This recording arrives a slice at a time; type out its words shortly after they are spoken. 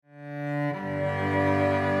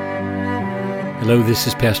Hello, this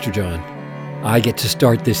is Pastor John. I get to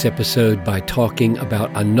start this episode by talking about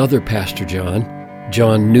another Pastor John,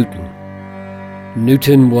 John Newton.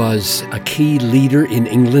 Newton was a key leader in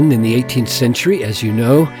England in the 18th century, as you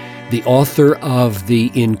know, the author of the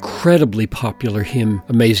incredibly popular hymn,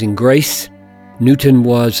 Amazing Grace. Newton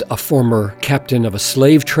was a former captain of a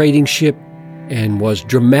slave trading ship and was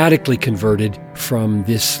dramatically converted from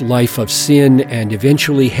this life of sin and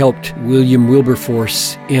eventually helped William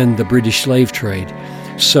Wilberforce end the British slave trade.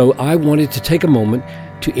 So I wanted to take a moment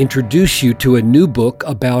to introduce you to a new book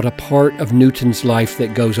about a part of Newton's life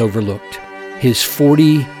that goes overlooked. His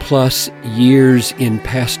 40-plus years in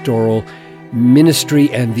pastoral ministry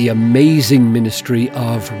and the amazing ministry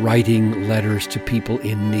of writing letters to people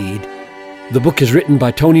in need. The book is written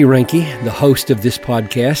by Tony Reinke, the host of this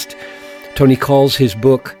podcast. Tony calls his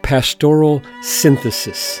book Pastoral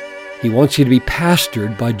Synthesis. He wants you to be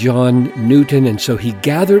pastored by John Newton, and so he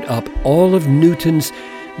gathered up all of Newton's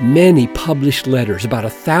many published letters, about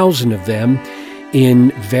 1,000 of them,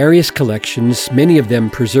 in various collections, many of them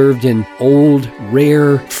preserved in old,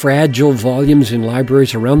 rare, fragile volumes in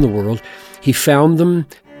libraries around the world. He found them,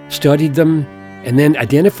 studied them, and then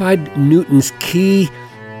identified Newton's key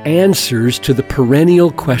answers to the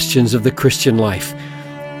perennial questions of the Christian life.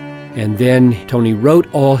 And then Tony wrote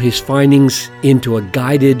all his findings into a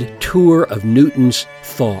guided tour of Newton's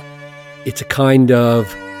thought. It's a kind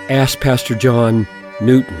of Ask Pastor John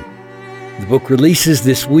Newton. The book releases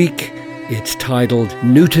this week. It's titled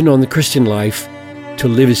Newton on the Christian Life, To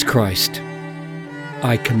Live as Christ.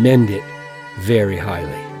 I commend it very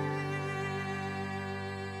highly.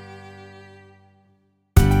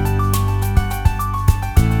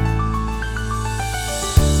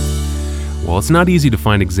 Well, it's not easy to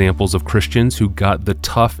find examples of Christians who got the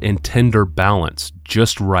tough and tender balance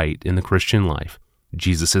just right in the Christian life.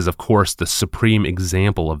 Jesus is, of course, the supreme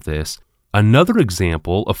example of this. Another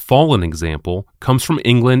example, a fallen example, comes from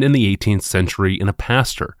England in the 18th century in a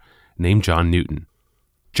pastor named John Newton.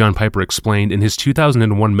 John Piper explained in his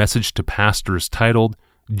 2001 message to pastors titled,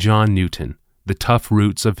 John Newton, the tough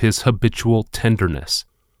roots of his habitual tenderness.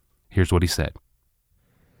 Here's what he said.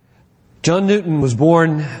 John Newton was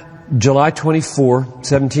born July 24,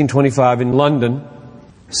 1725 in London,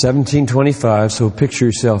 1725, so picture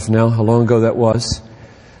yourself now how long ago that was,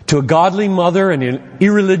 to a godly mother and an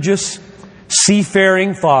irreligious,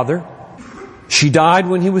 seafaring father. She died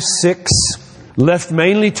when he was 6. Left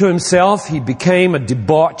mainly to himself, he became a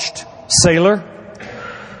debauched sailor,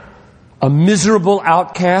 a miserable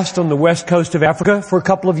outcast on the west coast of Africa for a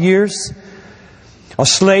couple of years, a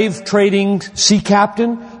slave trading sea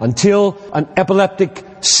captain until an epileptic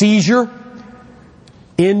seizure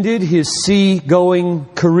ended his sea-going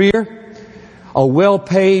career, a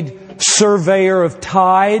well-paid surveyor of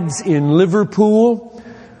tides in Liverpool,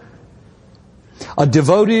 a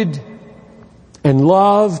devoted and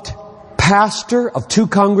loved pastor of 2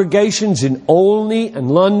 congregations in Olney and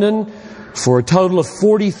London for a total of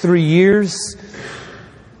 43 years,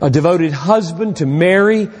 a devoted husband to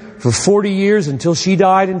Mary for 40 years until she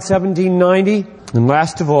died in 1790, and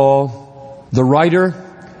last of all, the writer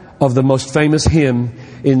of the most famous hymn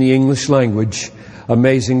in the English language,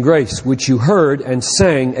 Amazing Grace, which you heard and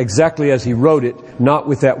sang exactly as he wrote it, not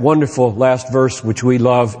with that wonderful last verse which we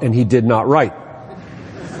love and he did not write.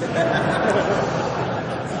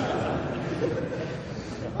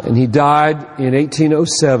 And he died in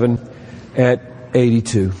 1807 at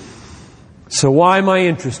 82. So why am I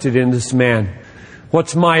interested in this man?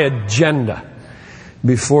 What's my agenda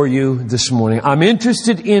before you this morning? I'm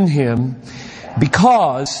interested in him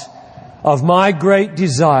because of my great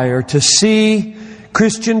desire to see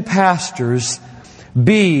Christian pastors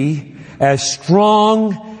be as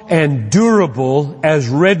strong and durable as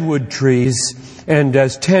redwood trees and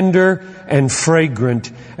as tender and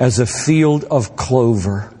fragrant as a field of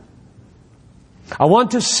clover. I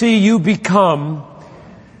want to see you become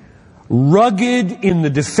rugged in the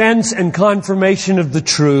defense and confirmation of the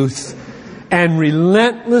truth and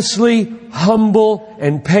relentlessly humble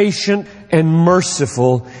and patient and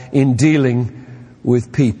merciful in dealing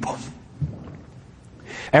with people.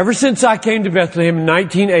 Ever since I came to Bethlehem in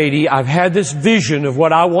 1980, I've had this vision of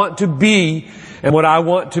what I want to be and what I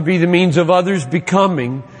want to be the means of others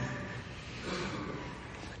becoming.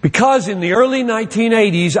 Because in the early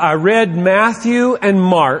 1980s, I read Matthew and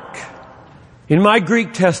Mark in my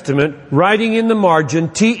Greek Testament, writing in the margin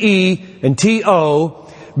T-E and T-O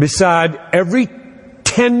beside every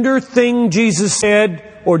tender thing Jesus said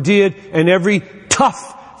or did and every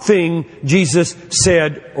tough thing Jesus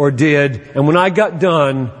said or did. And when I got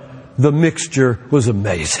done, the mixture was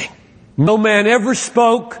amazing. No man ever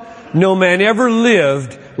spoke, no man ever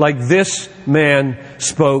lived like this man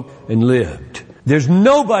spoke and lived. There's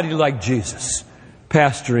nobody like Jesus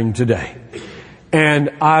pastoring today. And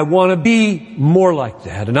I want to be more like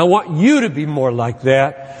that. And I want you to be more like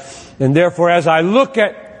that. And therefore, as I look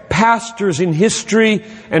at pastors in history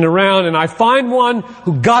and around, and I find one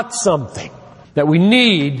who got something that we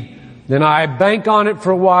need, then I bank on it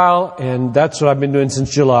for a while, and that's what I've been doing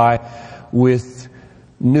since July with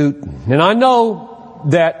Newton. And I know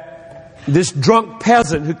that this drunk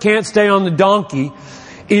peasant who can't stay on the donkey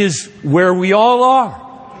is where we all are.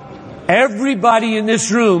 Everybody in this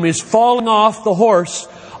room is falling off the horse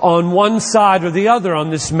on one side or the other on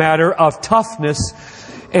this matter of toughness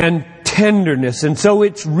and tenderness. And so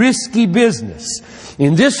it's risky business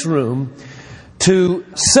in this room to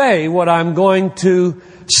say what I'm going to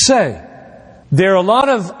say. There are a lot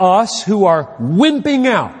of us who are wimping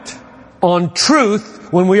out on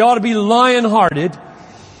truth when we ought to be lion-hearted.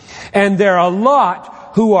 And there are a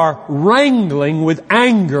lot who are wrangling with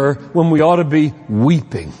anger when we ought to be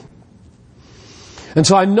weeping. And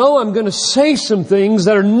so I know I'm going to say some things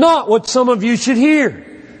that are not what some of you should hear.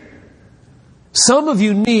 Some of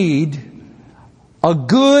you need a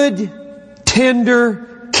good,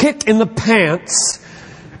 tender kick in the pants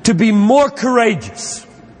to be more courageous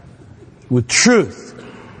with truth.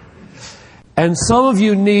 And some of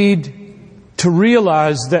you need to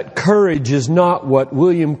realize that courage is not what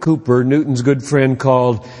William Cooper, Newton's good friend,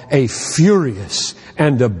 called a furious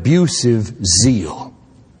and abusive zeal.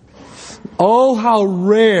 Oh, how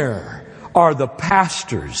rare are the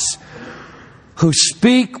pastors who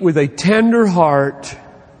speak with a tender heart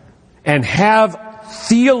and have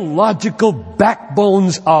theological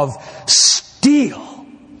backbones of steel.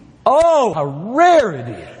 Oh, how rare it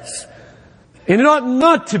is. And it ought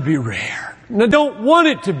not to be rare. And I don't want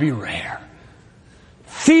it to be rare.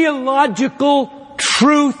 Theological,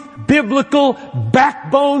 truth, biblical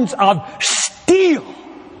backbones of steel.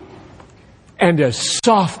 And as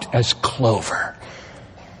soft as clover.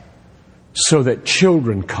 So that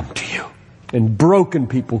children come to you. And broken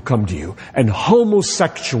people come to you. And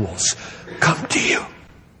homosexuals come to you.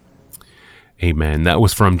 Amen. That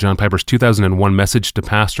was from John Piper's 2001 message to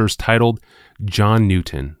pastors titled, John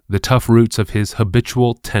Newton, the Tough Roots of His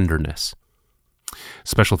Habitual Tenderness.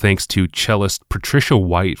 Special thanks to cellist Patricia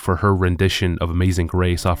White for her rendition of Amazing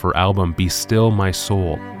Grace off her album Be Still My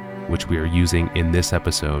Soul, which we are using in this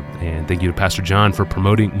episode. And thank you to Pastor John for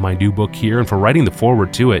promoting my new book here and for writing the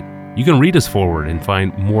foreword to it. You can read his foreword and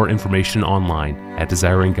find more information online at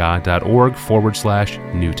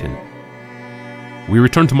desiringgod.org/Newton. We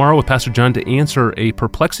return tomorrow with Pastor John to answer a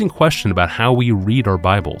perplexing question about how we read our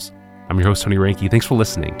Bibles. I'm your host, Tony Reinke. Thanks for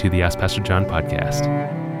listening to the Ask Pastor John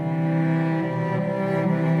podcast.